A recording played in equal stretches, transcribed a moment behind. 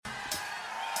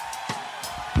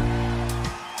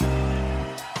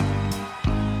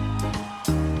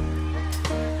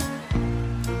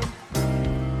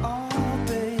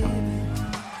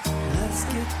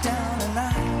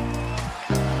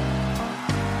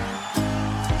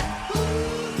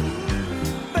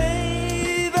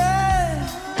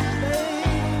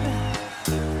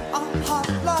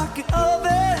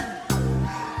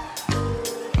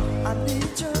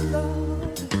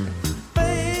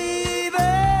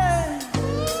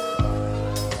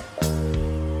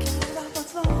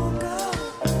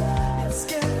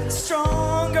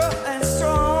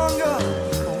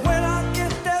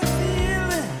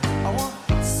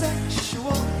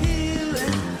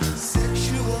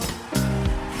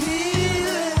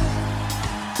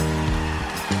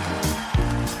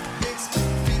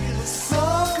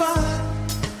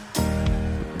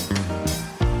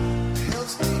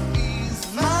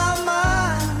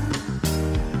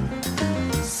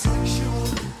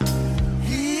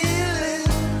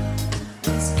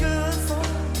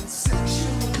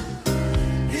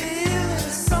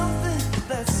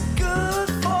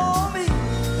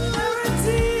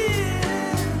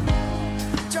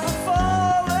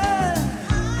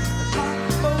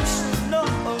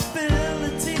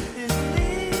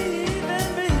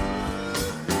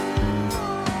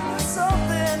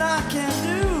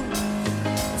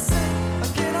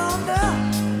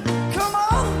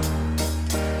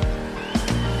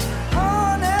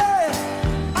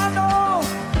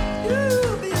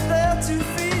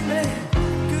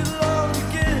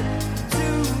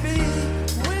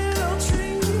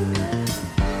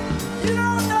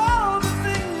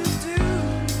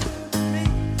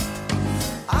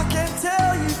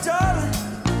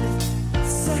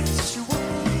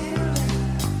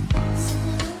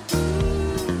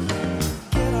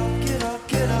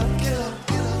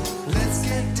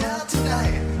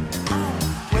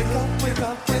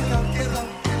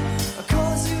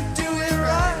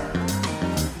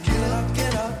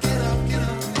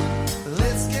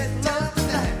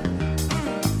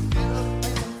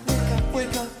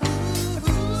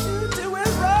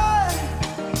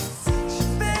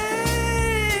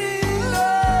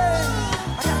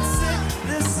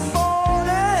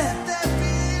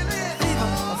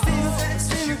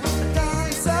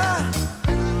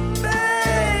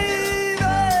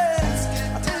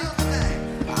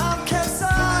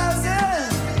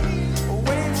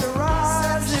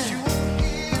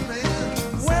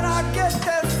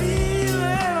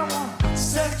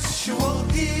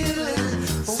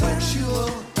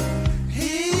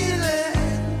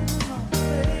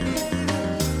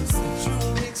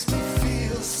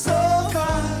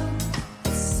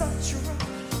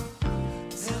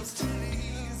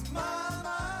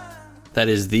That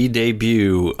is the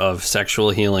debut of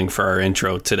Sexual Healing for our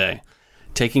intro today.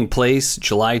 Taking place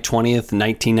July 20th,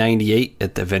 1998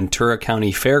 at the Ventura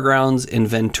County Fairgrounds in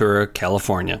Ventura,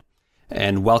 California.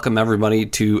 And welcome everybody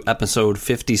to episode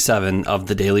 57 of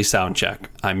the Daily Soundcheck.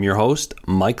 I'm your host,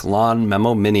 Mike Lawn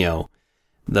Memo Minio.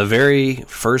 The very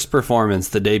first performance,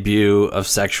 the debut of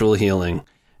Sexual Healing.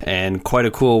 And quite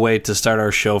a cool way to start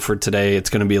our show for today. It's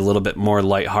going to be a little bit more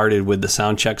lighthearted with the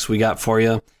sound checks we got for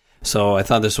you. So I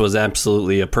thought this was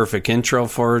absolutely a perfect intro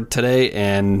for today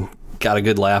and got a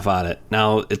good laugh on it.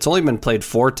 Now, it's only been played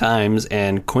 4 times,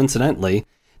 and coincidentally,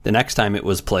 the next time it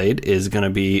was played is going to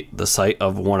be the site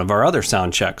of one of our other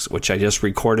sound checks, which I just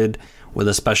recorded with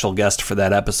a special guest for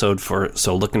that episode.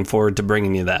 So looking forward to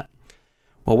bringing you that.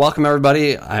 Well, welcome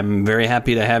everybody. I'm very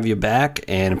happy to have you back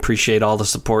and appreciate all the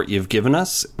support you've given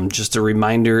us. Just a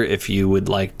reminder, if you would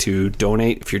like to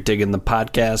donate, if you're digging the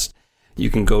podcast, you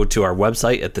can go to our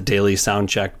website at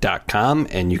thedailysoundcheck.com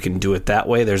and you can do it that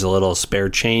way. There's a little spare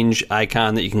change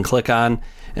icon that you can click on,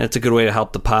 and it's a good way to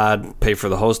help the pod, pay for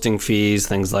the hosting fees,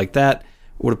 things like that.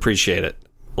 Would appreciate it.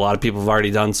 A lot of people have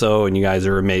already done so, and you guys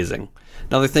are amazing.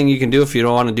 Another thing you can do if you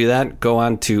don't want to do that, go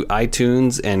on to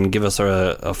iTunes and give us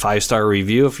a 5-star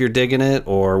review if you're digging it,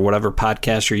 or whatever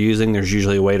podcast you're using. There's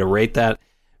usually a way to rate that.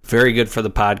 Very good for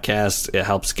the podcast. It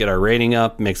helps get our rating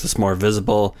up, makes us more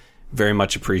visible. Very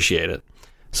much appreciate it.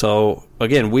 So,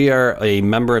 again, we are a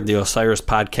member of the Osiris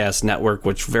Podcast Network,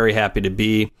 which we're very happy to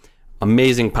be.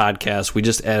 Amazing podcast. We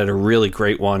just added a really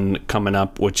great one coming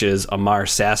up, which is Amar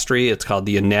Sastry. It's called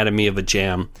The Anatomy of a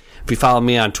Jam. If you follow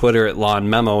me on Twitter at Lawn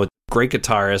Memo, great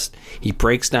guitarist. He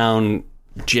breaks down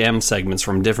jam segments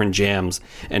from different jams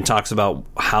and talks about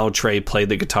how Trey played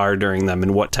the guitar during them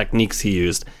and what techniques he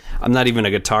used. I'm not even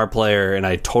a guitar player, and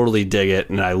I totally dig it,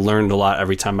 and I learned a lot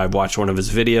every time I've watched one of his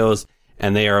videos,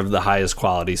 and they are of the highest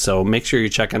quality. So make sure you're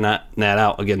checking that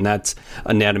out. Again, that's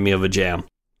Anatomy of a Jam.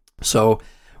 So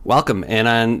welcome. And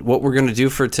on what we're going to do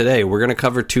for today, we're going to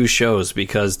cover 2 shows,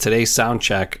 because today's sound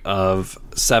check of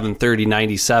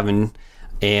 7/30/97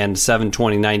 and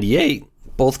 7/20/98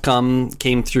 both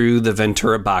came through the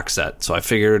Ventura box set. So I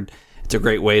figured it's a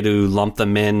great way to lump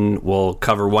them in. We'll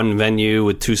cover one venue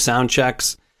with 2 sound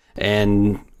checks,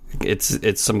 and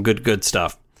it's some good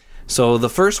stuff. So the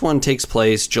first one takes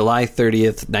place July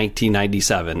 30th,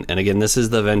 1997. And again, this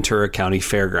is the Ventura County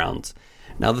Fairgrounds.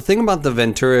 Now, the thing about the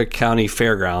Ventura County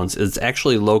Fairgrounds is it's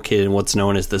actually located in what's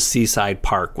known as the Seaside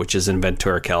Park, which is in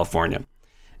Ventura, California.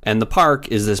 And the park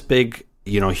is this big,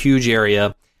 huge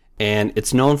area, and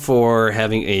it's known for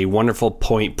having a wonderful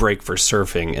point break for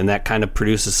surfing, and that kind of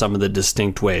produces some of the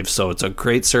distinct waves. So it's a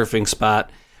great surfing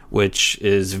spot, which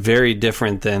is very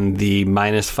different than the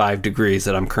 -5 degrees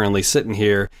that I'm currently sitting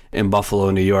here in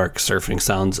Buffalo, New York. Surfing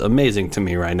sounds amazing to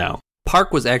me right now.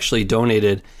 Park was actually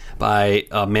donated by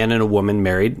a man and a woman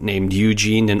married named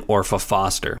Eugene and Orpha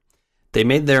Foster. They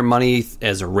made their money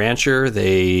as a rancher.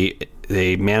 They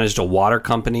managed a water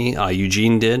company,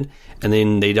 Eugene did, and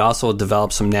then they'd also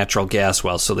developed some natural gas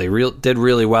wells. So they did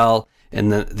really well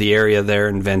in the area there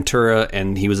in Ventura,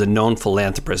 and he was a known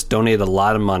philanthropist, donated a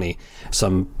lot of money.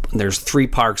 There's 3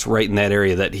 parks right in that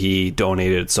area that he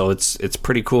donated, so it's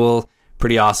pretty cool,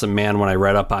 pretty awesome man. When I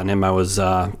read up on him, I was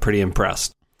pretty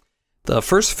impressed. The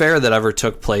first fair that ever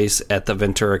took place at the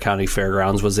Ventura County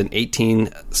Fairgrounds was in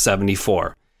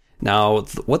 1874. Now,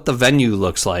 what the venue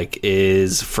looks like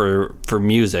is for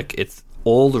music. It's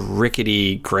old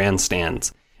rickety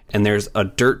grandstands, and there's a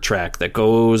dirt track that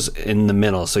goes in the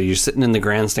middle. So you're sitting in the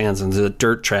grandstands, and there's a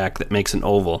dirt track that makes an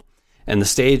oval. And the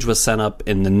stage was set up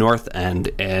in the north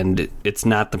end, and it's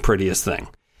not the prettiest thing.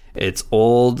 It's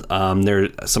old.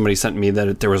 Somebody sent me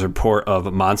that there was a report of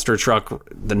a monster truck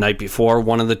the night before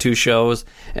one of the 2 shows,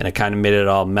 and it kind of made it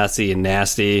all messy and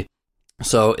nasty.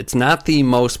 So it's not the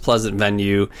most pleasant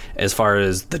venue as far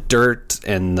as the dirt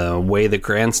and the way the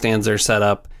grandstands are set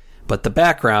up, but the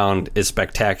background is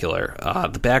spectacular.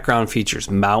 The background features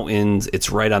mountains.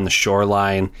 It's right on the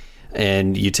shoreline.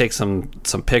 And you take some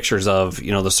pictures of,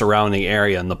 the surrounding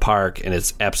area in the park, and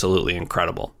it's absolutely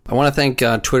incredible. I want to thank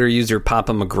Twitter user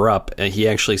Papa McGrupp. He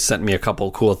actually sent me a couple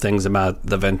cool things about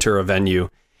the Ventura venue.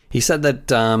 He said that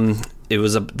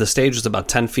the stage was about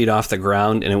 10 feet off the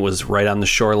ground, and it was right on the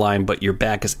shoreline, but your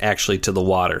back is actually to the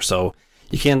water. So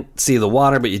you can't see the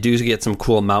water, but you do get some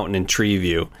cool mountain and tree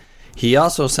view. He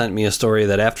also sent me a story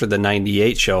that after the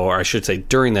 98 show, or I should say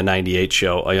during the 98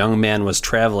 show, a young man was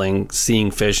traveling,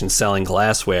 seeing fish and selling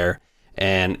glassware,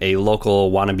 and a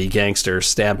local wannabe gangster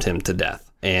stabbed him to death.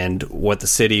 And what the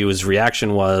city's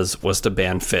reaction was to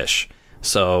ban fish.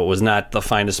 So it was not the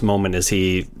finest moment, as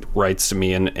he writes to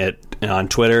me on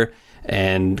Twitter,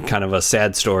 and kind of a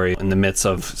sad story in the midst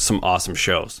of some awesome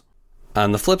shows.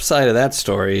 On the flip side of that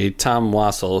story, Tom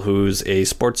Wassel, who's a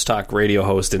sports talk radio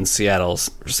host in Seattle,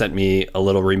 sent me a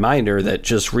little reminder that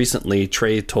just recently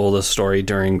Trey told a story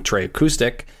during Trey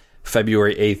Acoustic,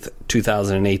 February 8th,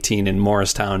 2018 in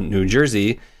Morristown, New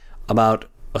Jersey, about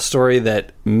a story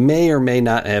that may or may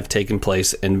not have taken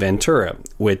place in Ventura,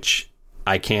 which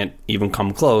I can't even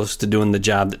come close to doing the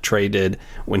job that Trey did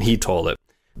when he told it.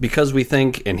 Because we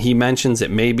think, and he mentions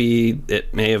it may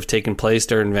have taken place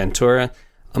there in Ventura,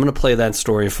 I'm going to play that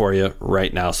story for you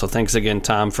right now. So thanks again,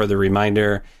 Tom, for the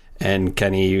reminder, and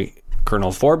Kenny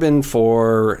Colonel Forbin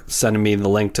for sending me the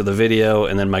link to the video,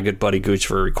 and then my good buddy Gooch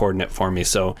for recording it for me.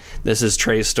 So this is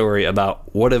Trey's story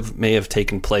about what may have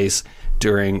taken place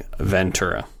during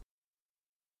Ventura.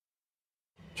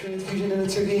 Transfusion in a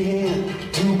turkey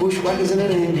hand, 2 bushwhackers and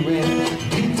an Andy ran.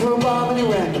 Pete threw a bomb and he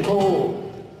ran the pole.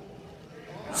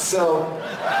 So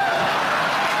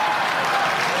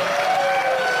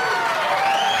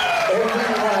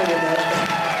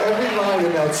every line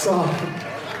in that song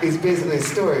is basically a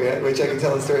story, which I can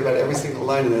tell a story about every single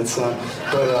line in that song.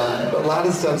 But a lot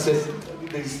of stuff, just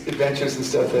these adventures and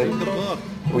stuff that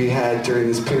we had during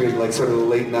this period, like sort of the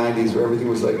late 90s, where everything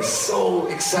was like so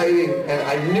exciting, and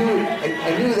I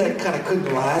knew that kind of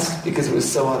couldn't last because it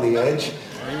was so on the edge.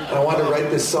 And I wanted to write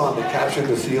this song that captured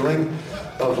the feeling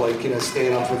of, like,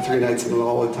 staying up for 3 nights in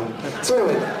all the time. So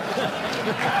anyway,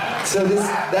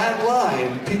 that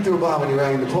line, Pete threw a bomb and he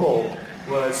rang the pole,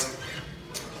 was,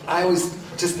 I was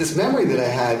just this memory that I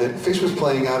had that Fish was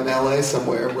playing out in LA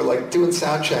somewhere. We're like doing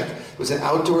Soundcheck. It was an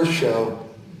outdoor show,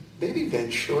 maybe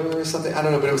Ventura or something, I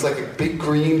don't know, but it was like a big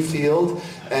green field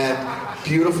and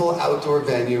beautiful outdoor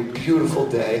venue, beautiful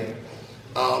day.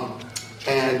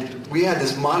 And we had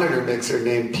this monitor mixer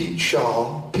named Pete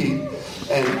Shaw, Pete.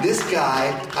 And this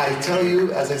guy, I tell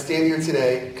you, as I stand here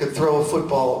today, could throw a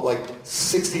football like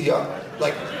 60 yards.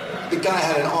 Like, the guy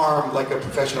had an arm like a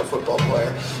professional football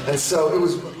player. And so it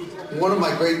was one of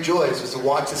my great joys was to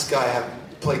watch this guy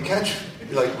play catch,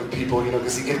 like, with people,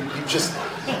 because it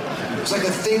was like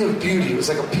a thing of beauty. It was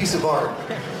like a piece of art.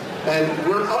 And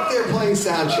we're up there playing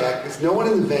Soundcheck. There's no one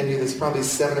in the venue. There's probably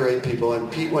 7 or 8 people.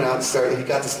 And Pete went out and started. He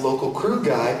got this local crew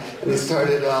guy, and they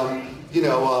started,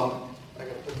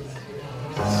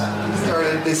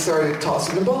 They started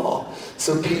tossing the ball.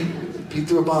 So Pete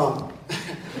threw a bomb.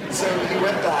 So he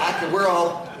went back, and we're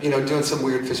all, doing some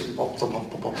weird fishing. This guy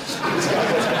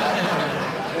goes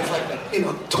back. It's like,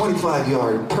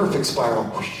 25-yard, perfect spiral.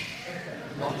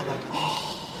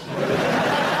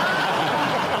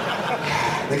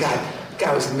 The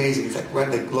guy was amazing. He's like,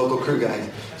 the local crew guy.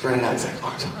 He's running out. He's like,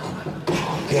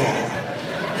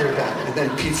 yeah. Threw it back. And then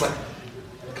Pete's like,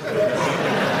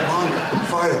 longer,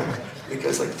 farther. It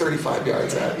goes like 35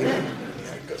 yards out, He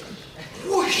goes,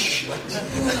 whoosh! Like,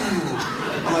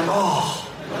 I'm like, oh.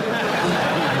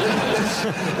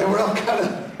 And we're all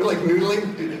we're like noodling.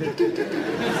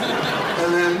 And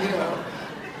then,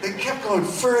 they kept going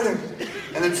further.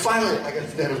 And then finally, I got to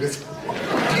stand up because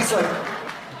he's like,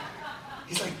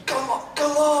 go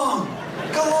long.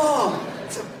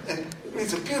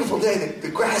 It's a beautiful day. The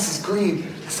grass is green.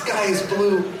 The sky is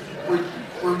blue. We're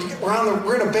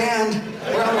in a band.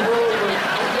 We're on the road.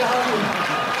 We're young.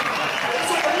 It's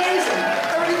like amazing.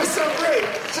 Everything was so great.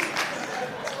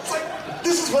 It's like,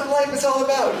 this is what life is all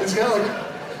about. It's kind of like,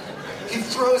 he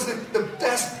throws the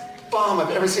best bomb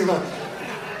I've ever seen.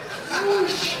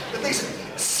 Whoosh! The thing's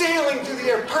sailing through the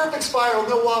air, perfect spiral,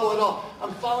 no wobble at all.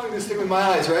 I'm following this thing with my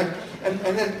eyes, right? And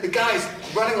then the guy's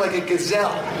running like a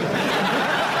gazelle.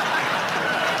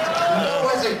 No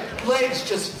hesitation, legs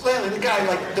just flailing. The guy,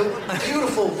 like, the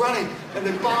beautiful running, and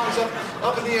the bomb's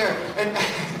up in the air, and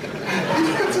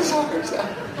he puts his arms out.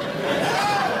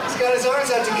 He's got his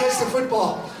arms out to catch the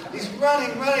football. He's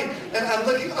running, and I'm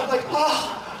like,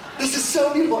 oh, this is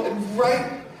so beautiful. And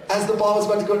right as the ball was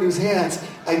about to go into his hands,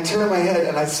 I turned my head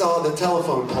and I saw the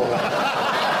telephone pole.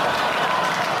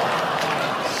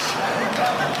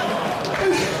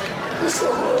 It was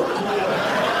so horrible.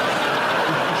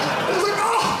 I was like,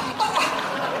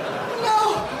 no!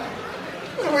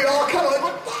 And we all kind of like,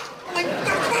 I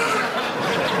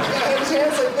had his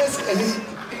hands like this, and he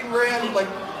ran like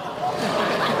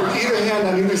with either hand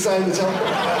on either side of the telephone.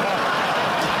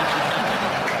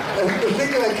 And the thing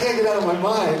that I can't get out of my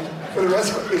mind for the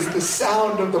rest of it is the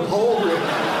sound of the pole ring.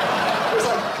 It was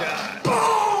like, boom!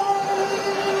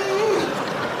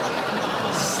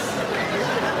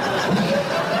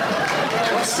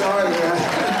 I'm sorry, man.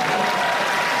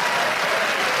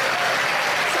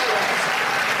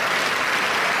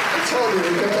 I told you, I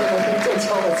don't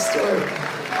tell that story.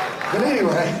 But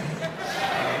anyway,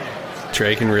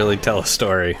 Trey can really tell a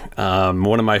story.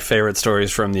 One of my favorite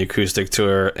stories from the acoustic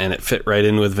tour, and it fit right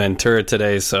in with Ventura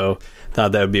today, so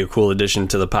thought that would be a cool addition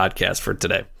to the podcast for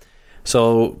today.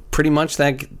 So pretty much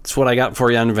that's what I got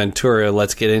for you on Ventura.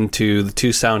 Let's get into the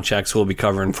two sound checks we'll be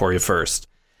covering for you first.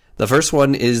 The first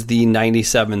one is the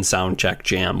 97 Soundcheck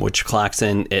Jam, which clocks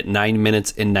in at 9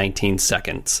 minutes and 19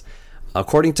 seconds.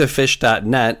 According to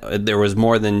Fish.net, there was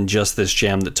more than just this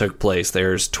jam that took place.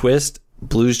 There's Twist,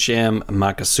 Blues Jam,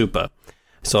 Makasupa.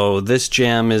 So this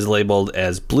jam is labeled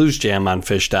as Blues Jam on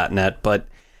Fish.net, but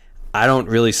I don't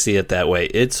really see it that way.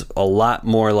 It's a lot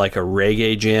more like a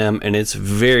reggae jam, and it's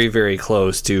very, very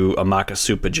close to a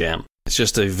Makasupa jam. It's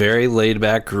just a very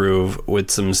laid-back groove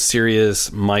with some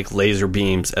serious mic laser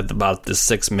beams at about the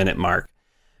 6-minute mark.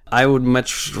 I would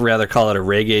much rather call it a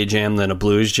reggae jam than a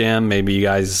blues jam. Maybe you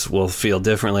guys will feel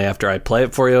differently after I play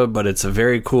it for you, but it's a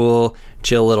very cool,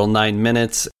 chill little 9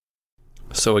 minutes.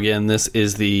 So again, this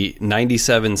is the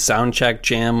 97 Soundcheck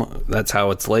Jam. That's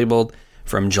how it's labeled.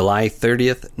 From July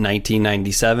 30th,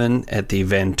 1997 at the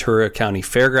Ventura County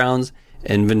Fairgrounds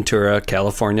in Ventura,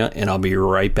 California. And I'll be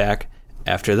right back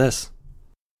after this.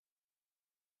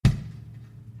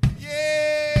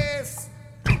 Yes!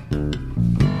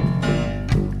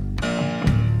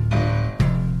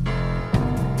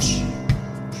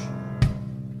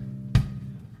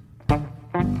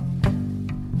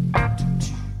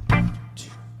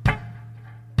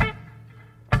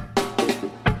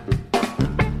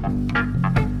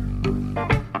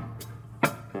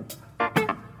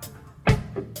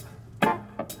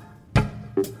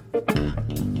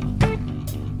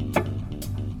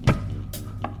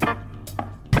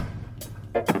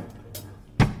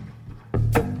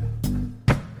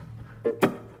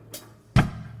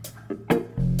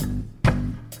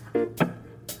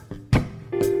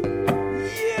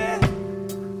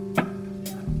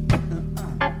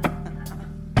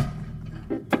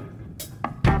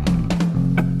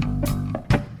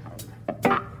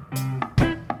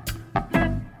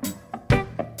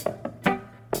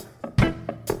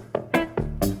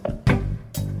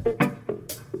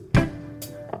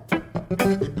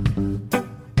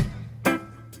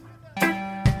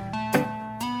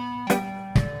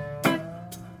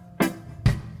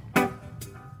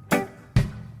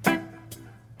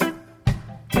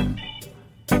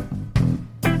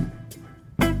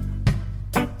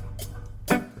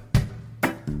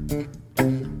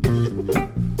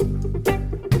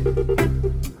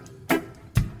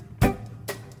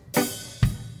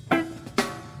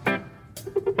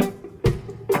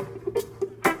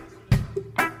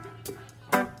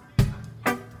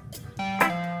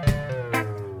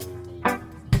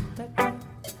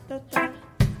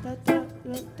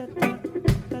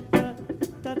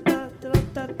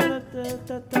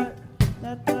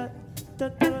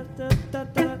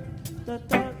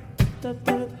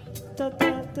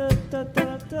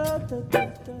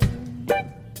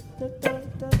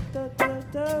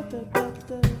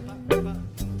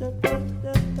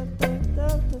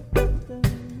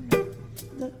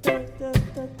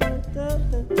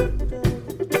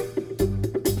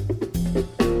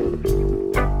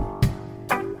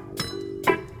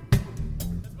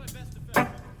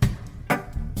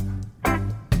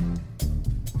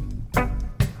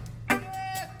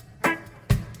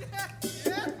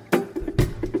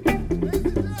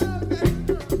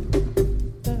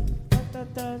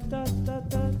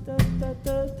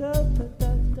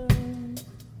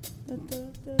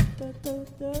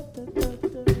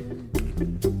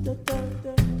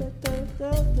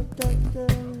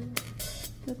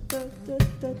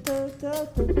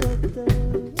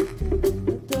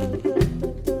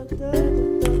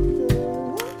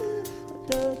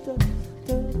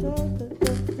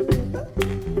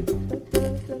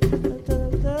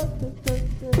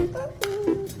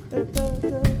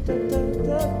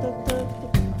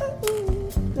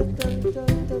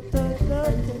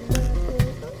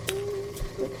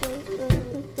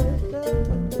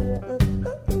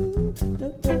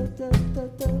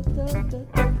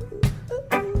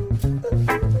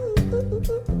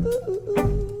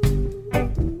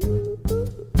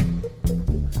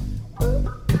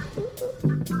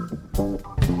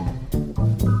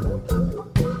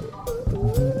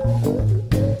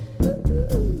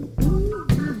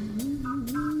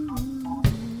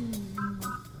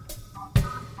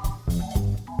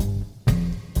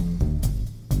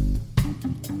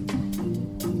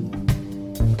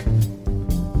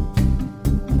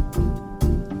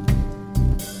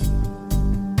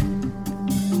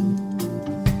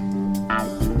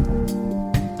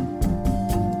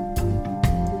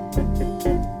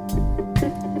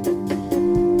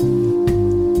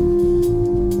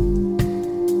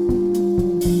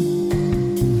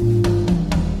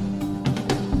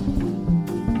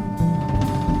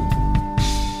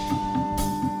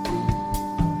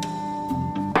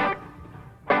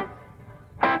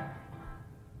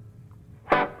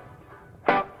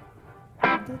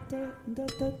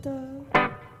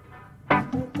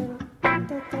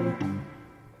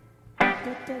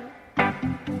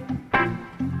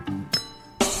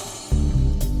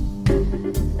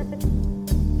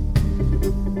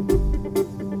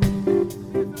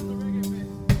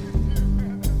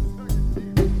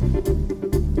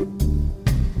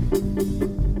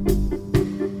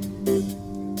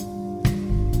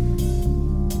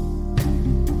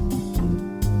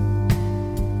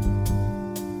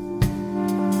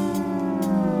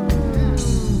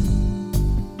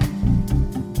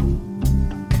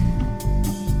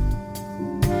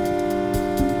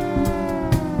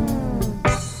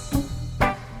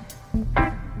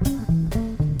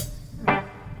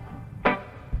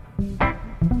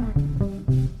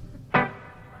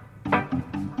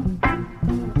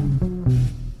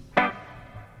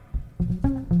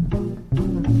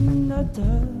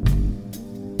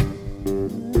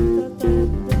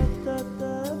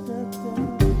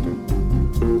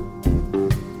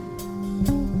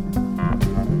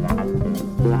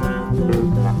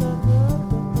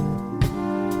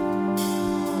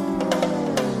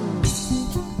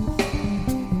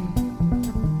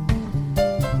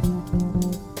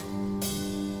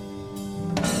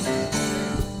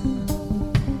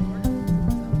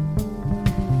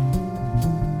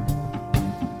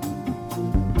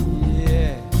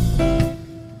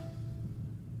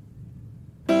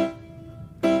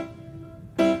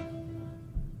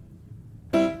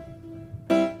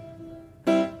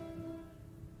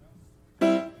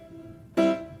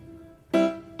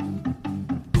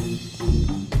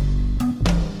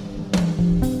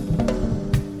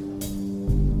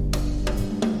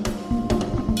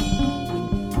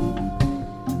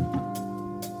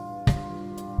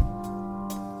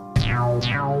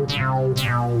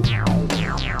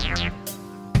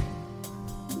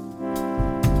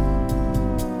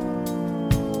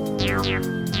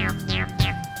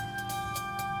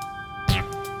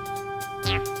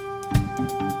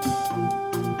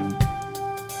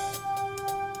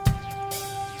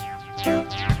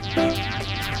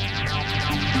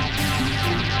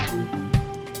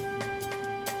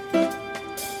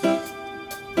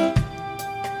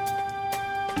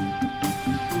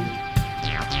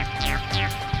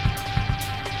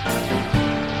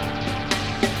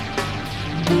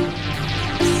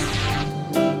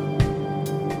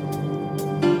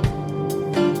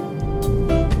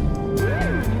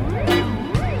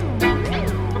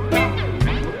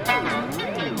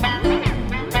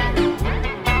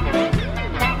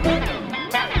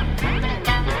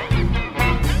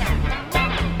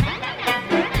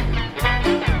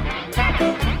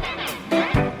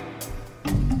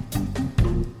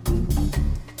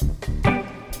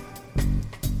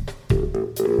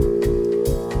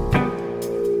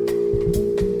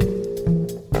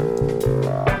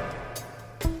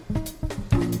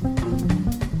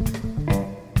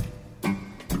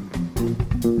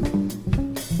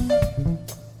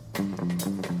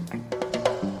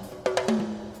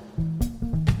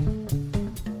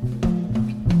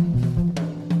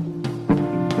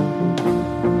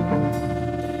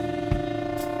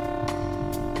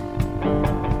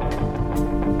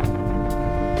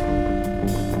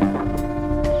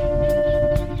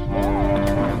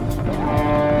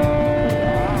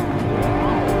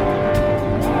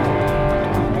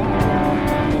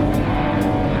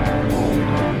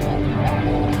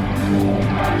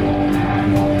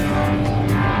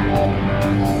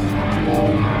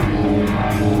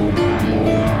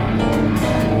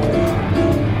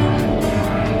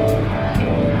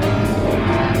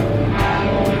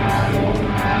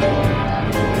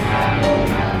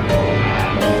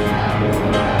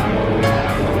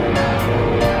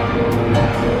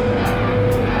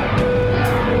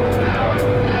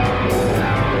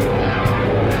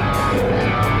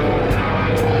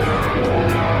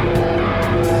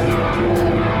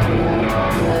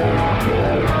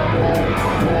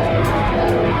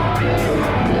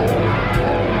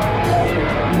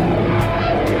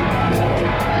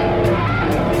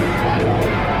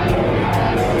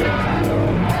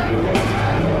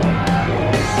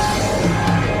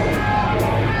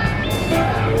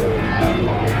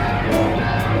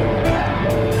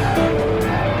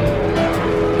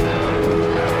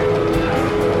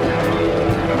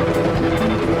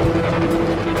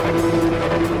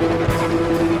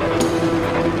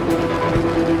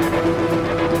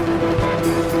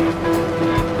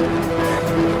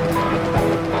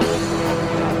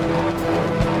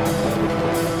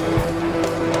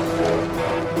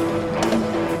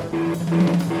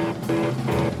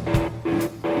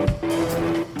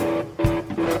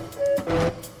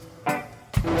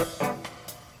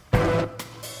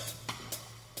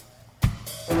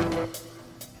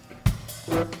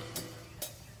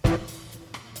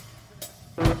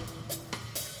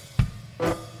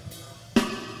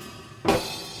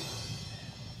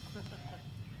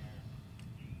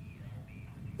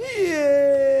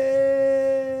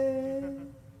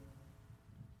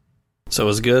 So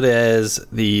as good as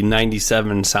the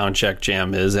 97 Soundcheck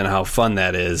Jam is and how fun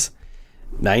that is,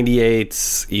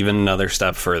 98's even another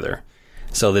step further.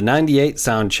 So the 98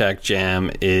 Soundcheck Jam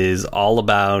is all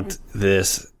about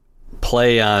this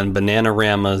play on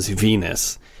Bananarama's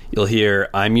Venus. You'll hear,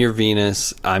 I'm your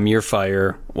Venus, I'm your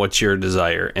fire, what's your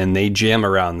desire? And they jam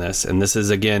around this. And this is,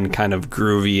 again, kind of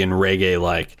groovy and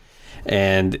reggae-like.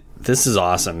 And this is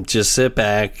awesome. Just sit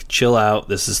back, chill out.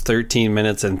 This is 13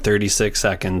 minutes and 36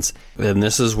 seconds. And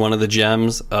this is one of the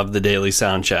gems of the Daily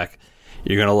Soundcheck.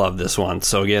 You're going to love this one.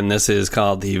 So again, this is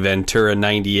called the Ventura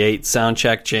 98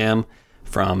 Soundcheck Jam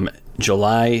from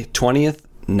July 20th,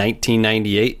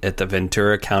 1998 at the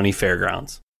Ventura County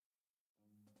Fairgrounds.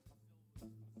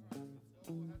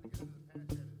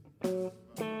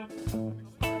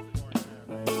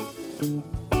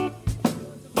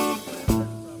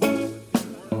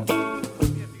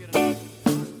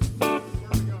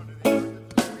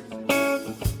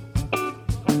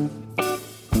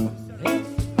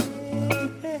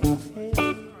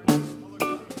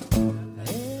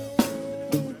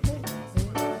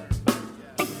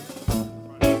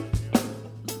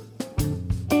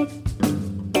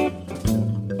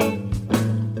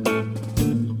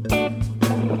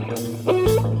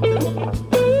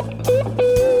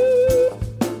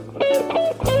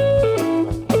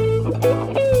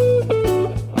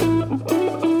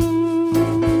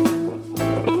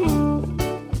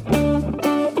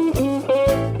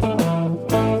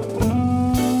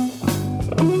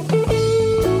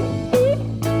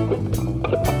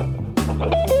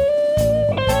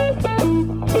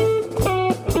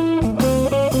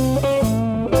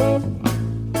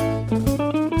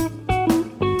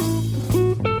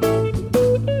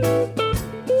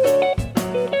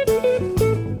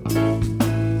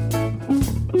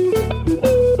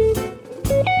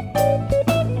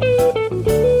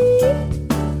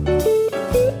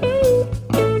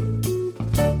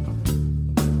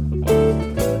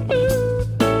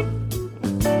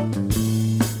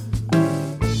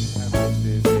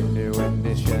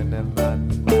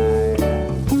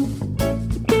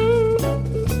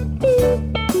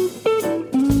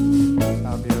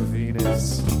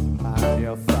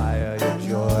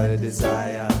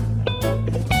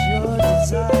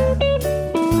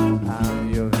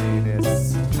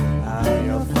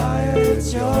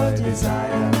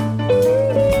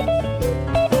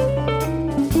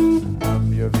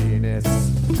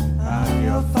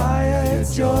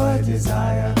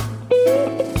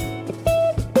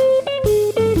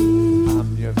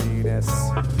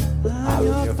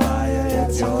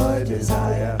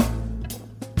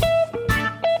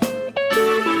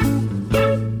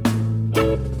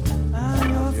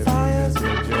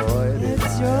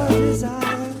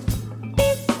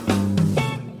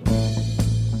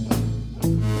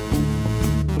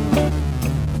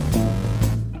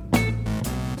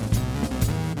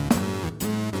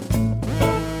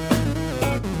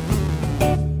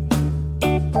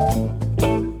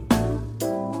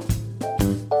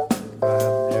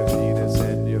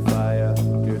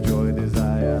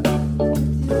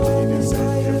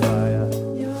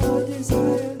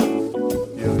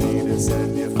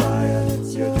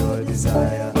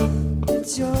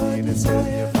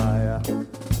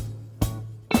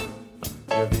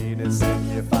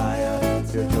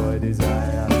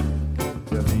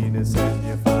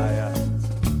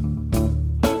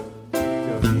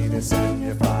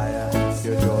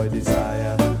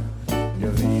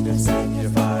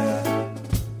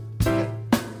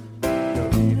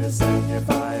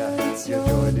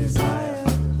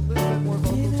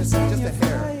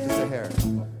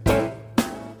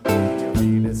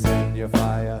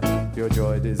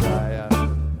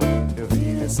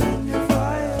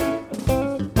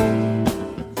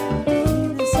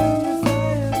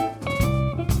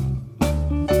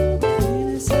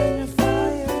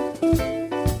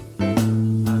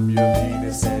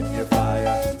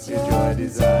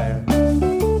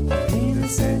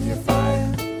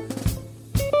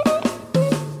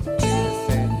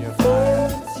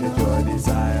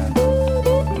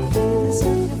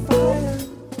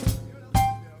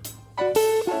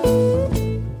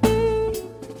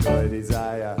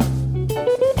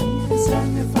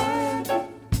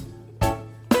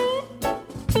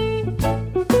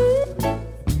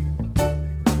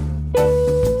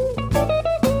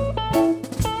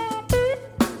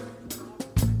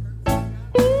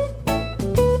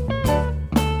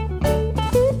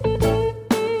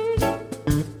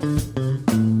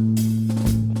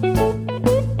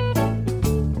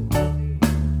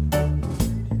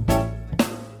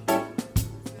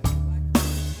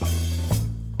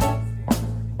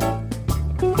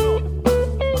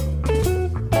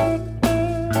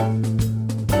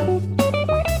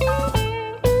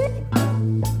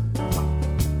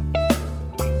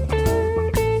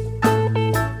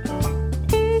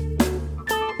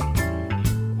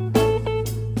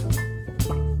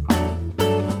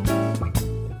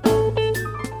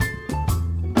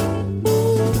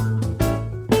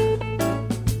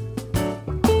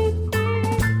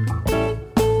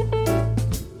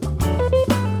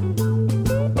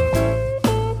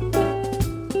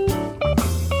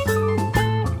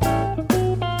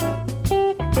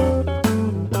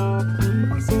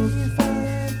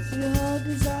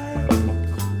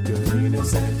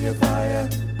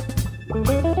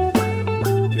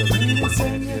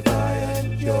 and your fire,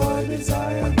 your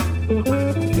desire.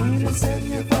 Venus and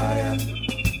your fire.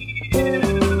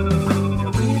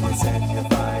 Your Venus and your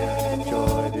fire and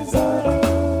your desire.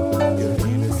 Your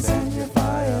Venus and your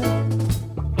fire.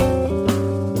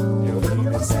 Your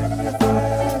Venus and your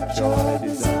fire, your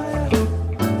desire.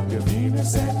 Your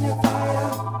Venus and your fire.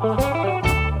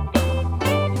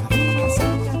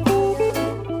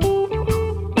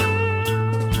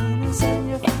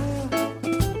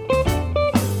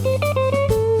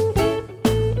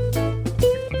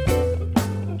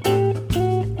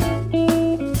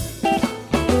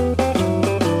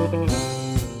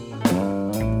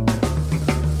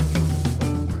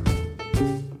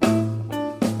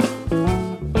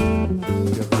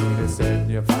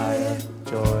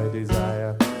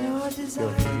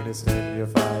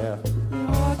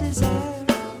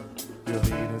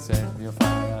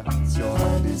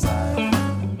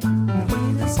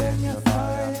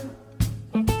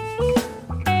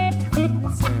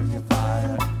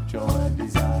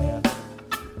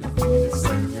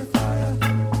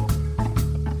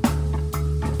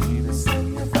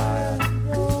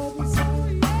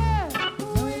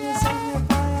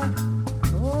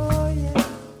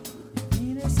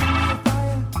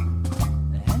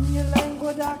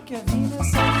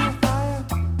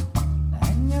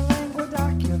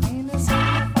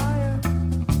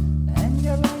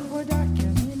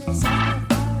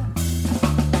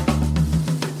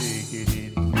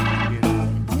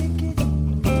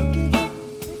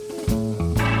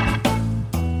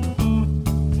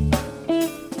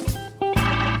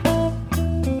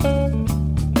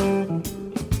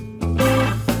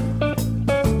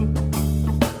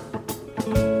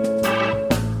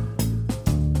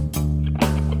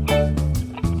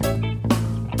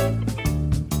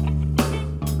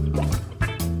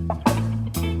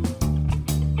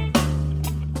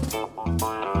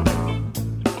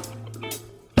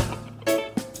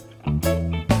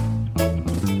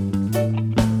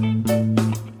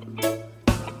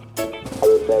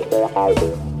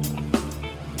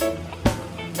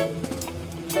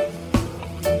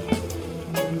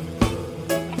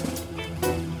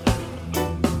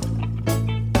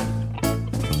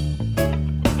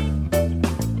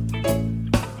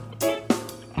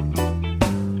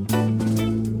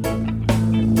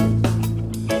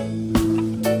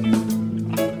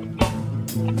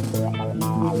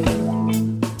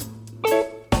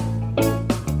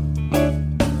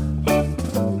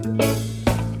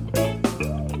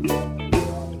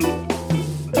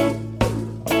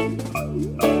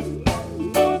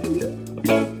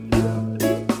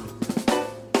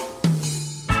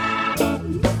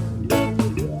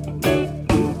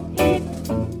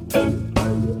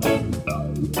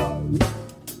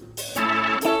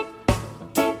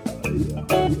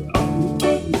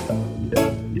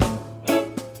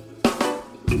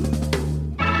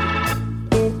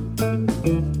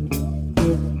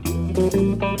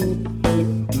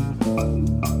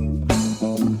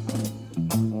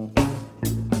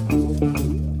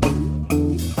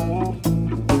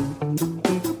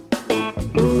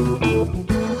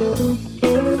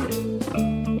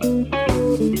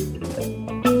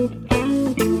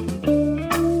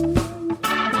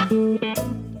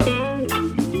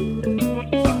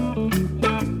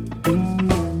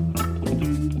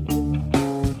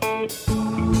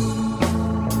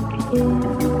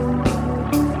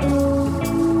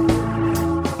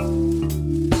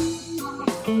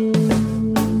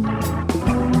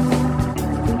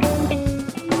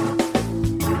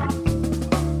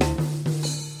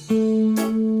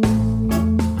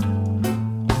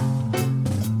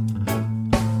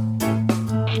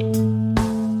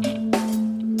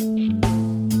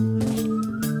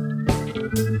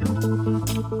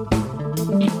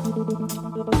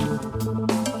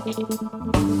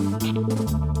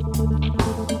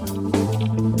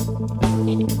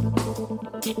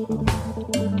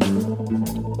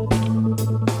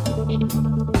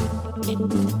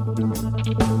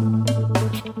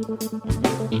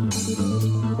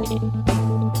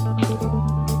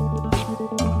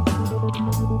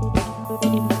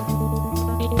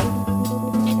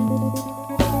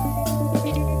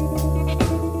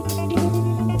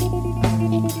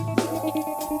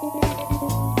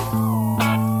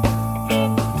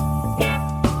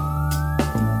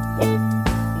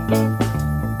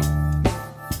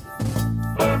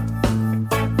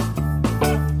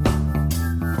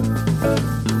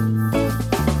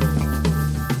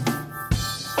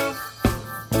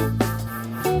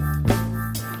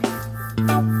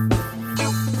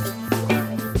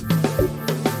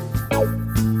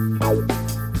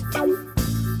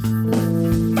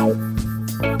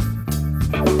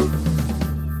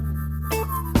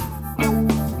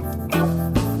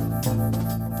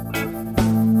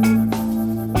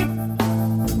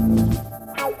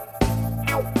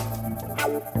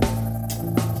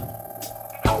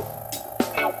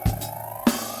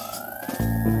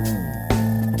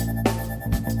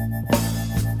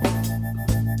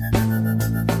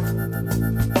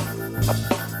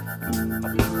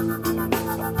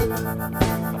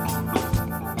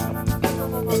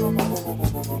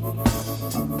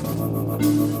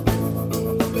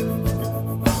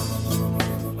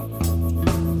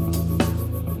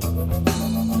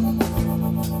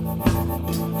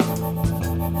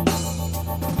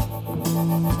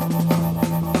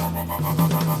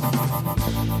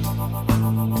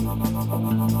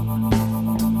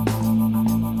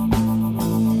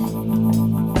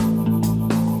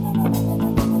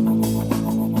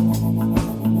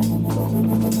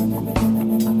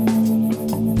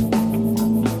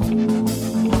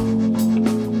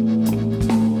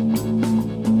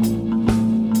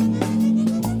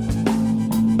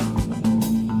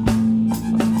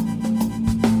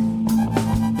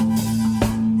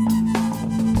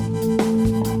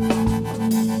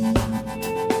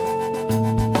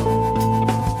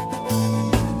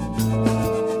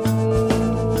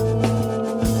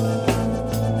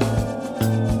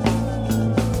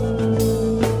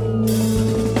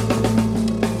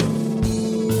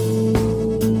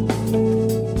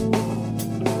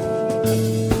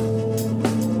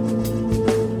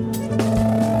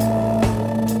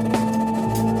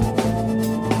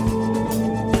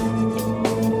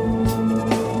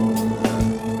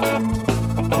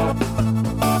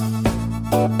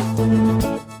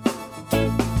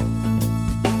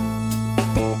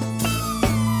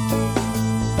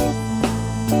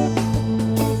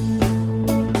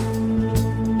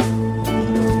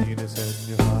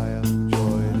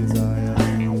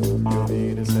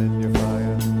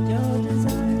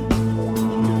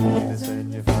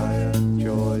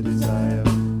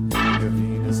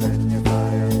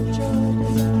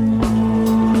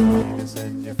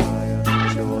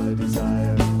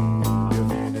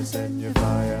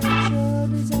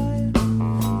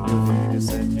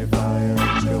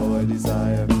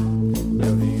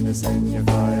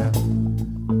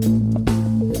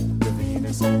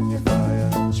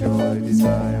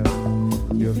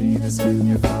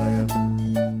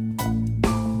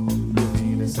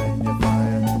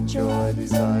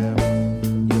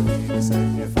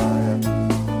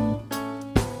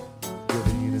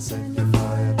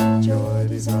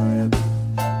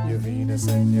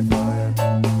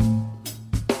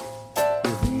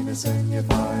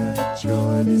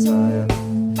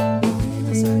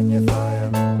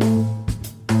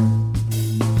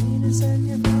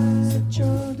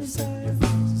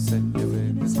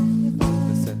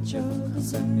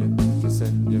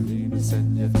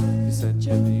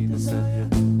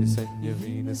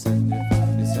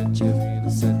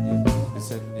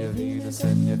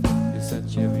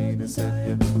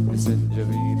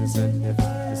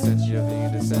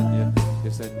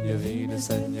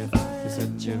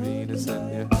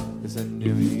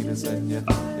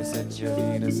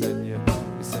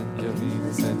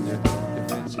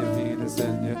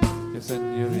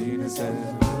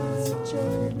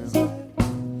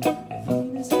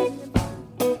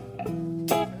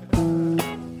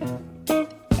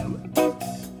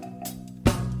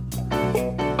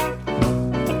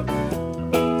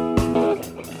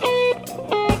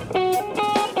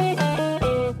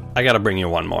 I gotta bring you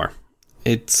one more.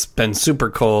 It's been super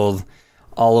cold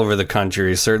all over the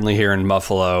country, certainly here in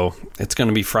Buffalo. It's going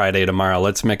to be Friday tomorrow.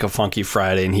 Let's make a funky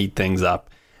Friday and heat things up.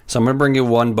 So I'm going to bring you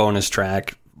one bonus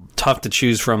track. Tough to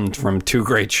choose from two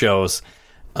great shows,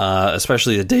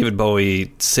 especially the David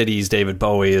Bowie, Cities David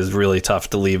Bowie is really tough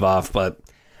to leave off, but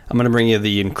I'm going to bring you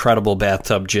the incredible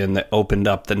Bathtub Gin that opened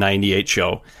up the 98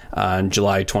 show on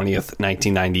July 20th,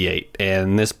 1998.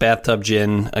 And this Bathtub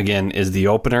Gin, again, is the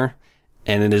opener,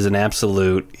 and it is an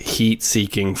absolute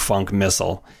heat-seeking funk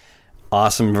missile.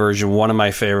 Awesome version, one of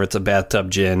my favorites of Bathtub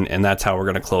Gin, and that's how we're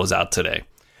going to close out today.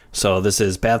 So this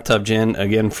is Bathtub Gin,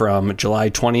 again from July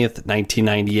 20th,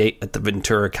 1998 at the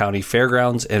Ventura County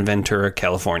Fairgrounds in Ventura,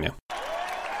 California.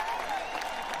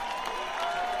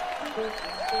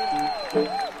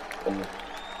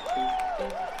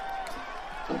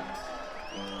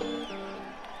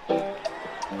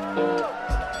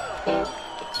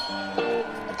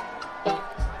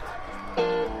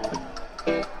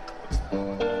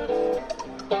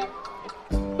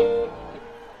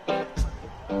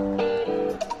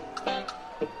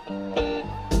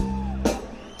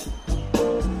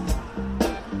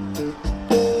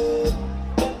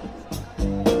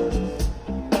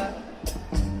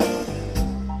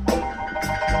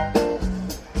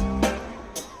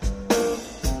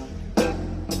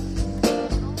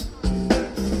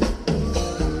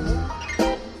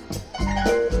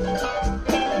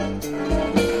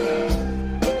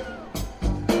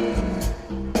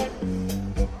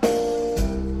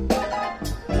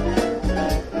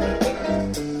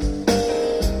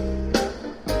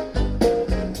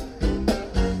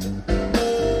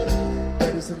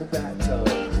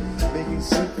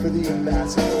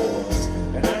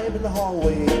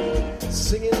 hallway,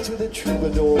 singing to the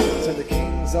troubadours, and the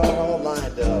kings are all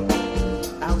lined up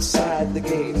outside the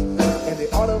gate, and the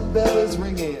autumn bell is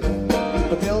ringing,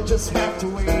 but they'll just have to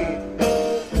wait.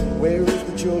 Where is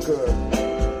the Joker?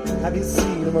 Have you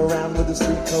seen him around with his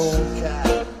three-cone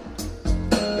cap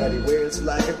that he wears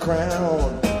like a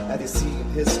crown? Have you seen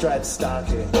his striped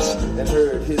stockings and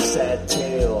heard his sad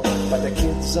tale about the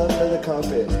kids under the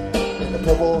carpet and the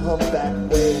purple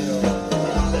humpback whale?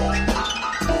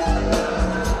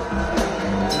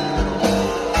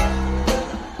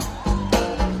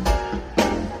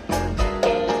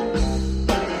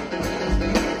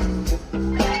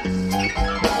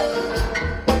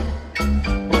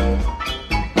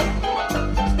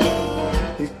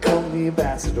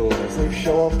 They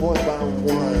show up one by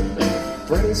one.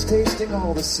 Bernie's tasting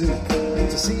all the soup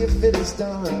to see if it is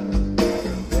done.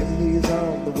 Wendy's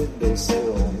on the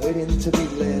windowsill, waiting to be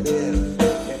let in.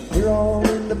 And we're all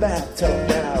in the bathtub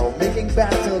now, making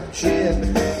bathtub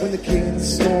gin. When the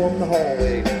kings storm the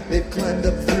hallway, they've climbed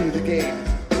up through the gate.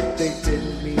 They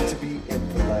didn't mean to be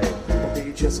impolite, but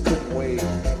they just couldn't wait.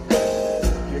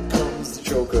 Here comes the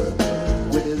Joker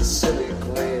with his silly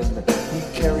grin.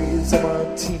 He carries a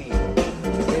martini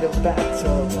made of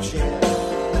bathtub gin.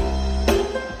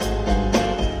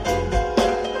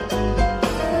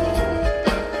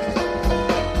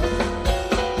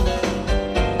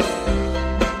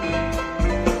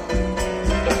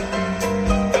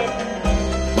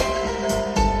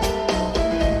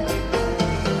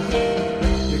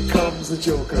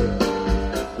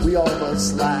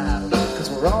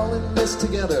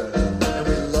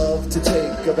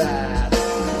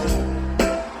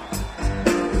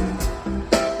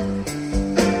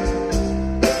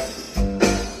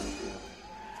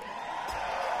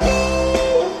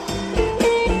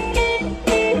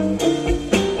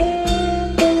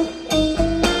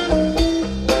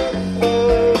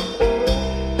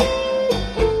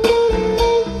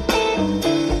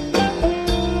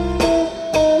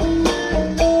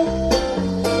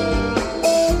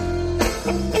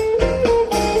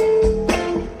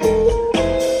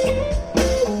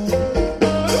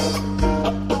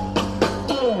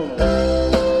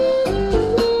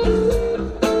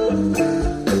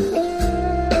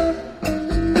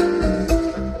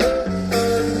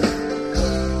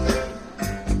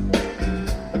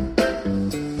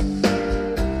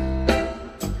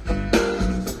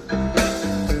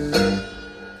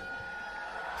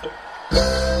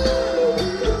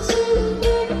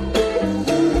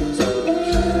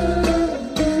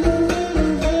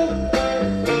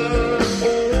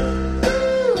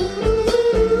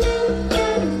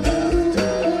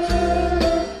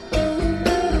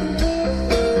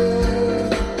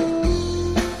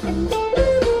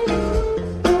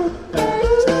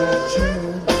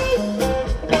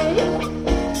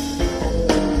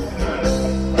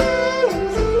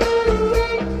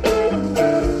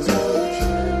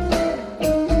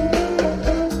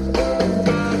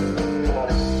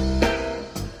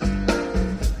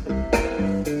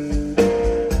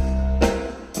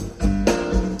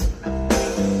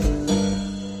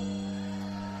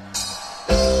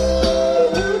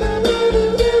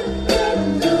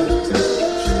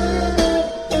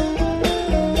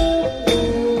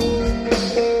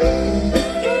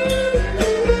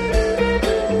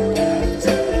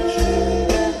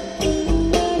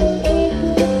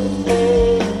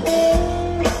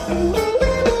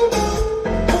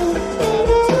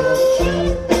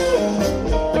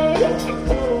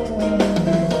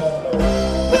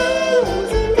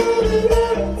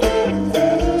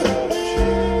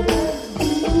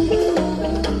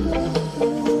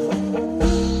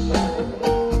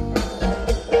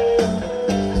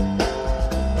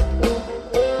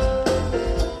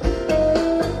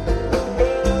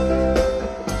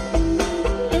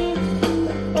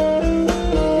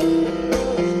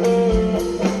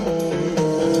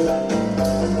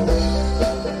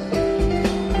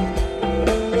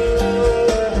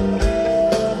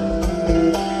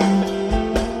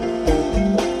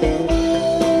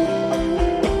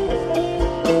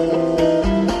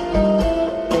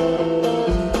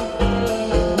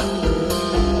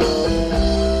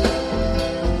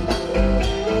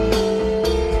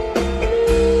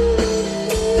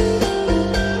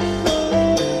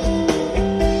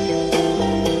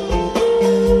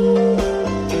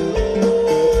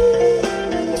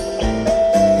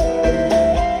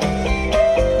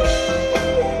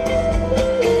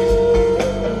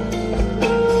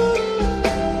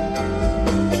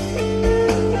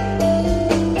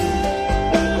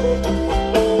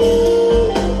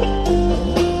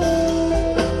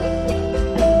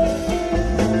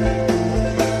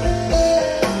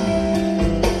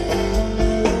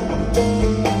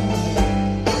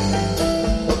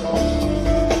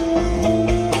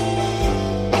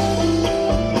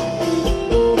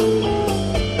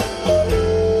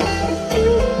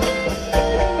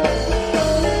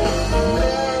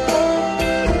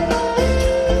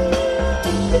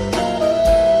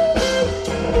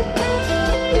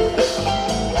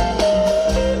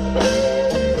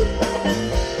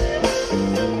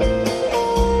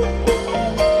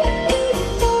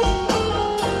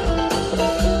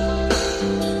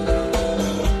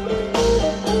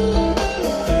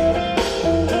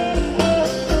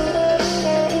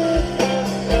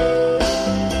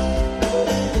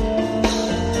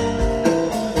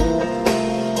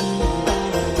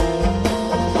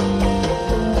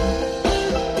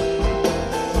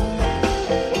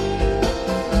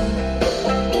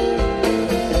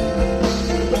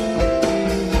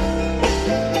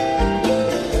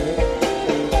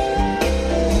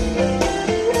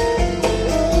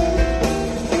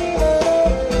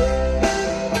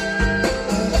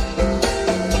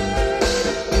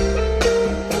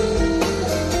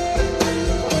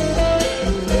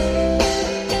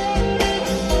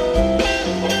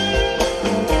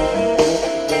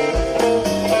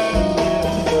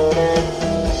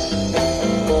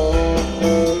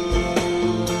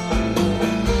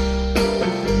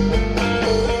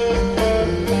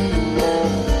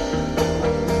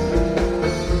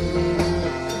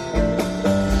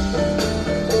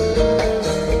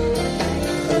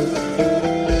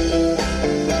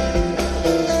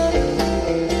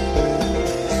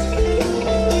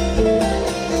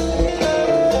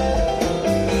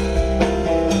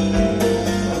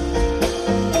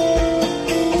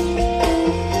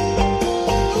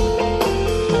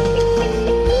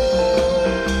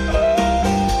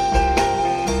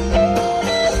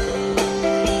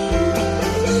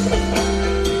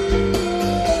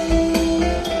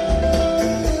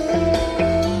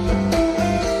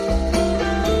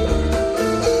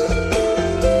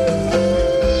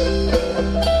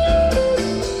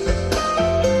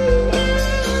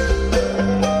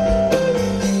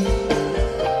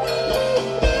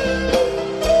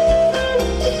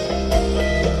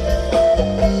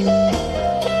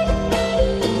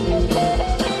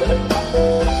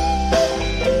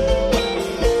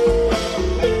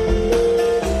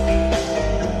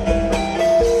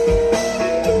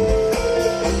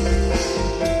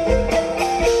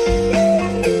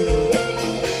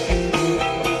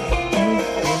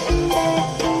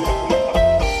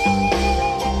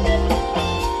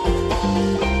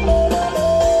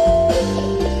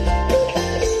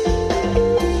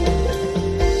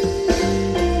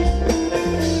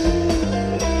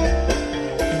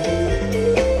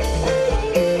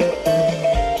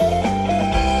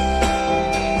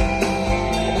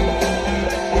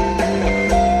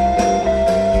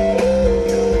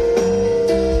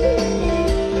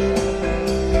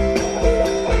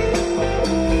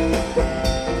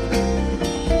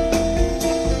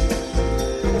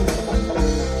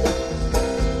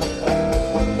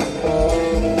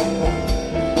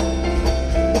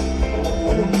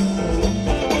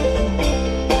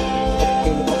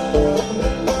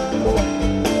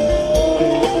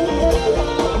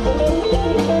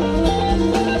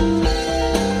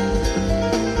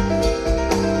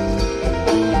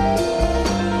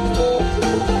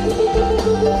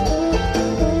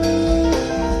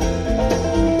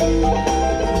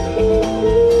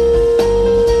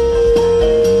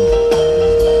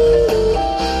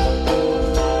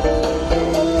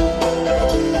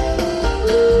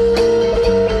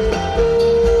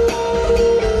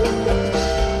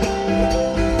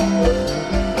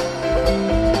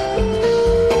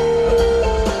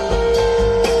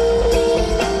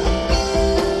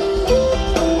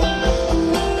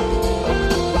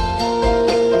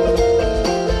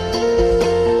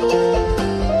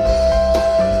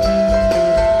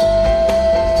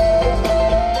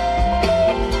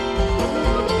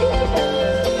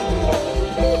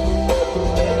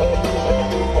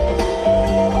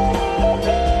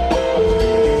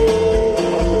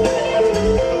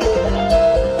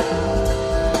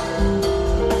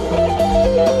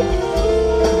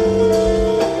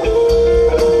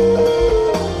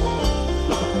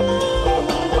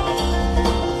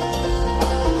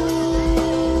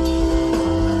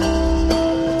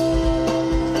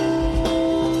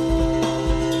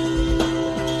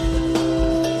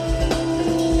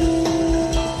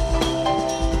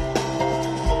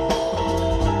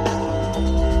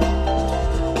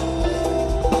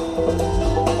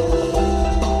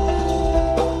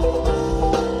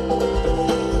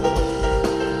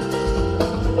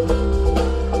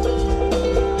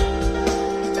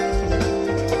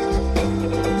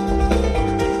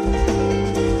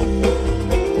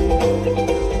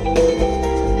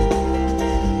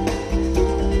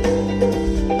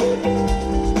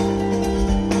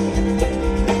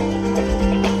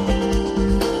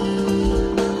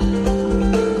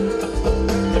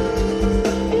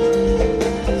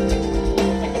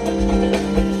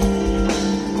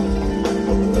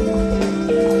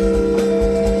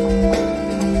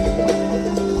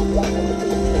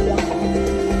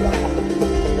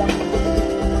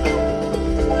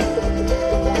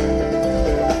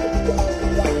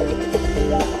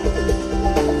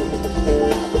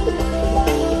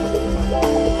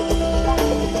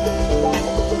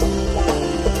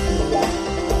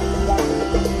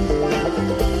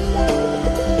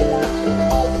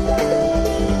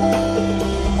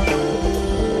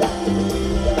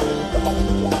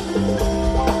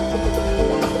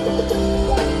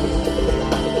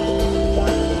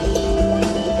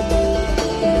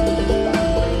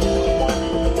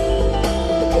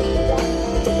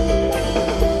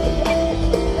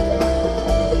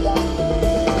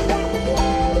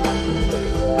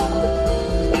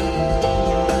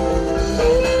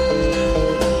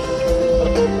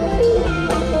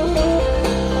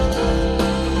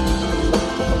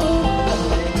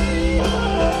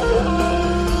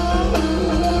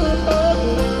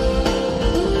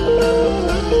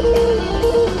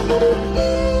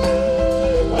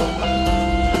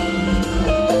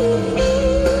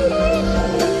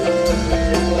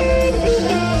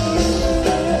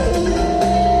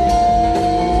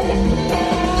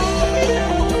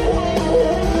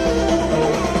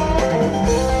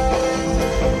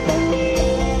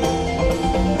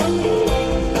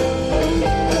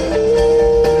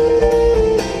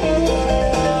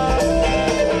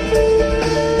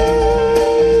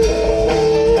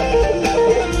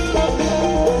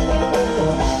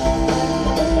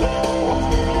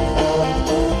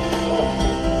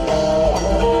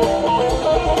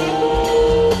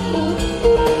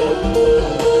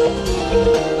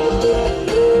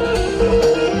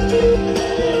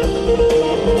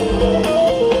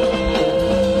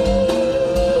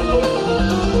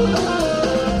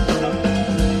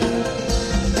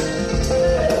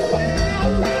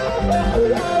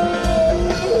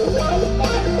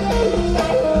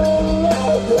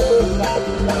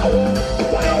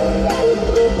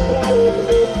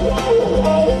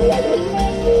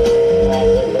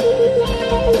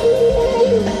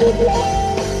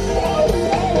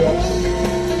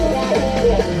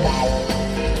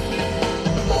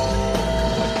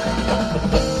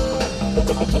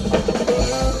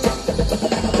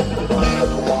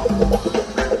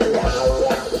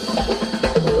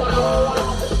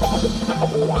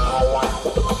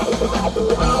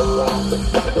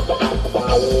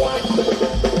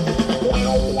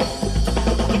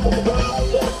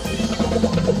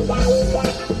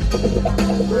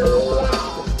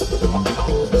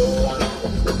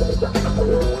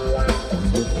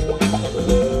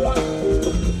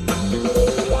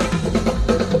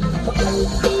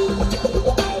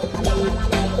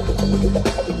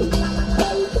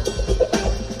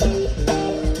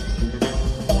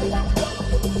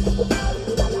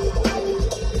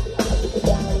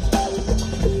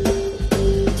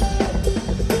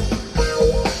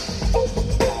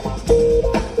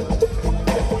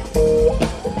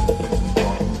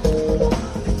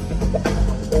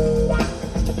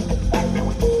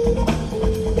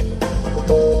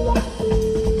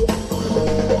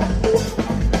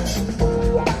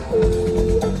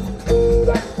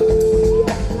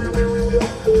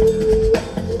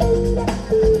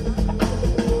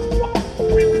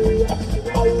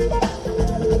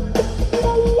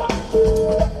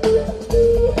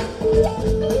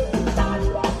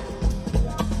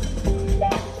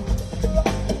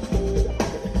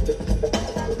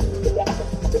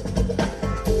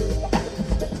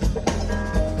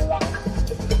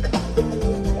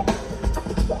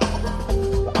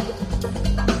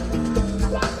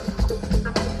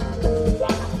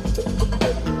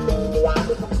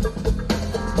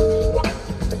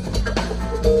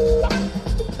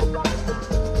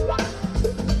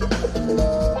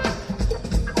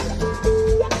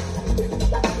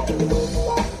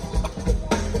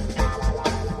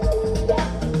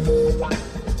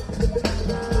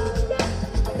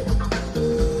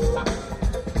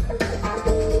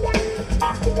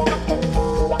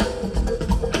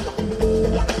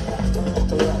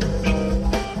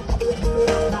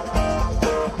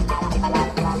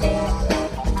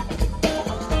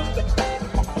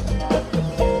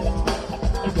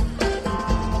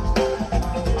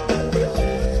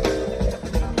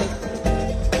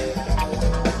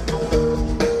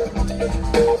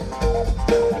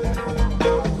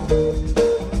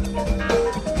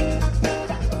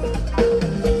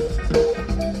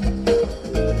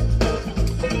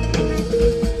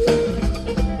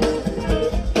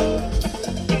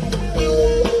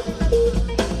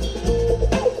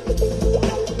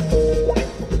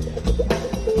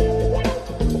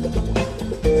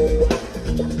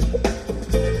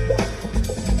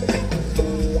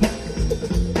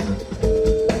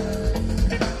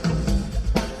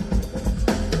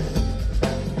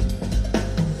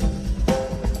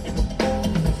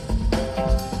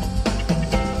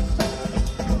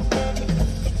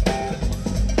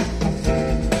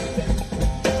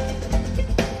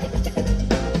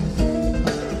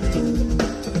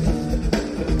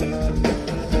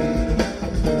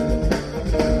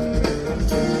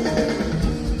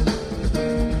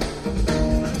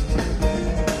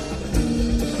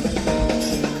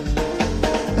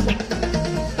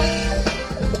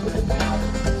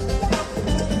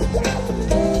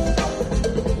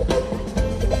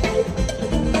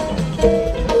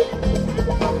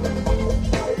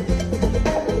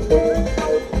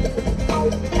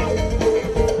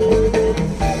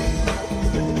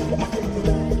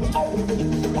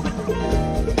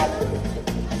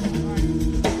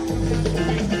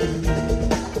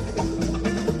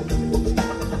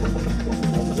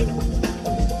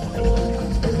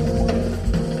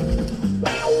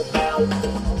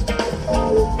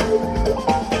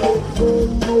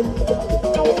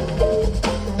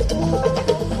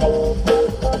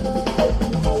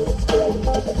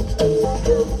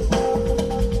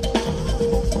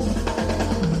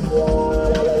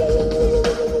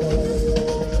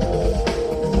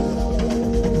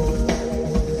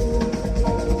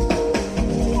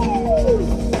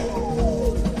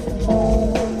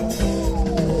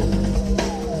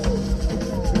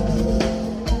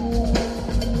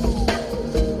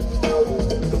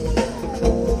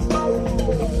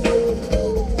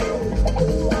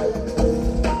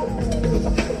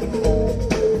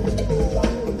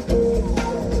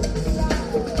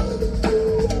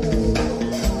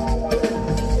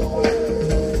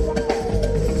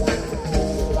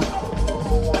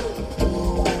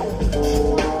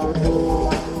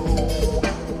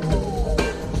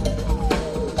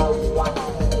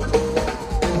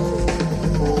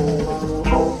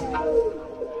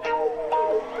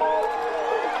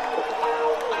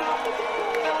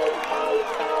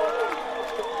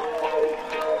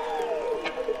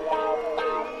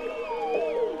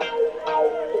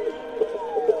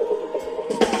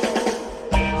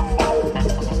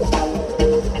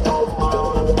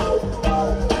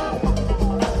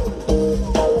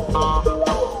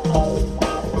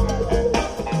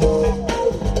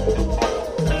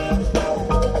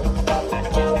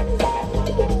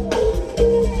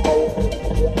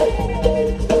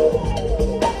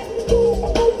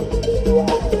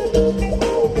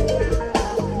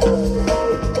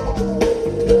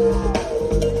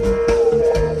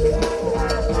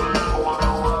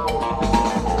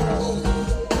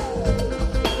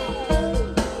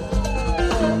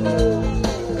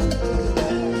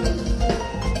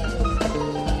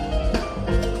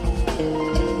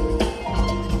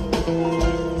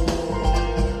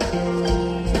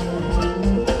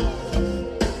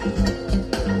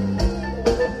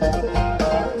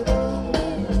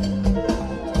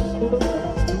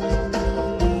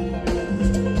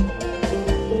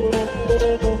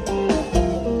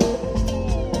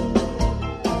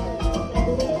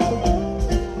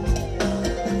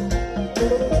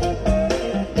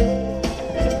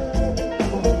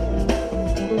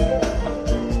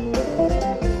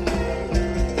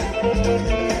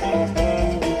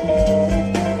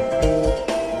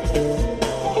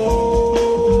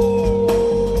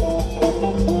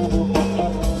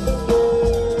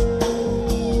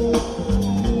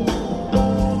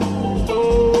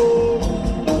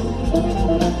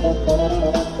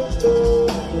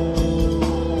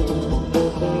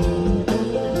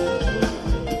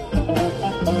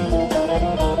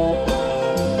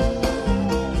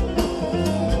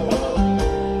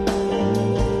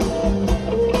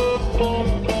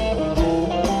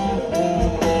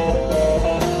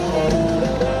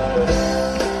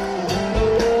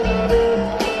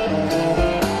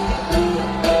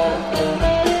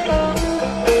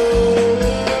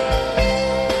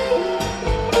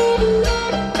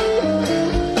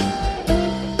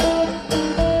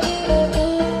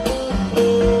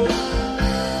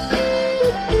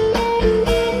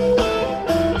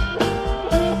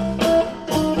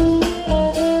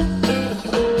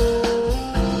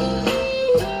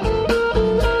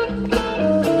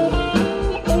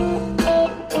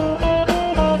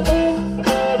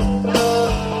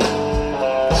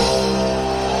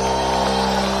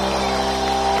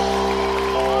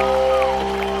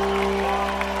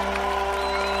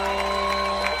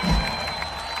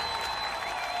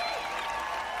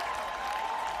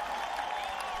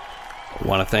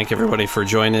 want to thank everybody for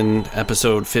joining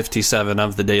episode 57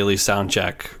 of the Daily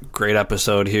Soundcheck. Great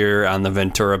episode here on the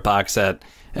Ventura box set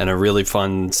and a really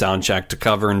fun soundcheck to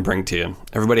cover and bring to you.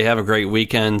 Everybody have a great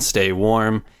weekend, stay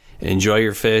warm, enjoy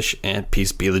your fish, and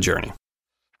peace be the journey.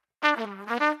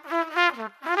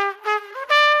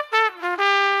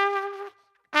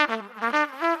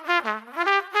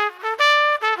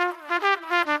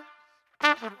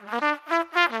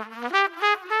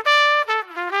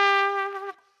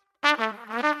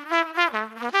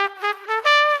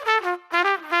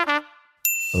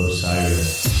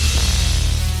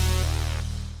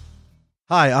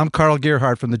 Hi, I'm Carl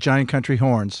Gerhardt from the Giant Country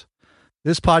Horns.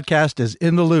 This podcast is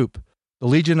In the Loop, the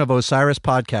Legion of Osiris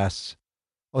podcasts.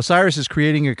 Osiris is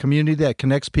creating a community that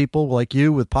connects people like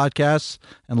you with podcasts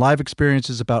and live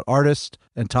experiences about artists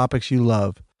and topics you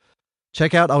love.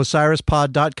 Check out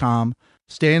osirispod.com,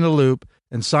 stay in the loop,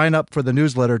 and sign up for the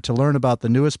newsletter to learn about the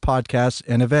newest podcasts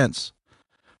and events.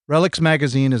 Relics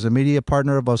Magazine is a media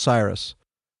partner of Osiris.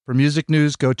 For music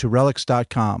news, go to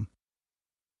relics.com.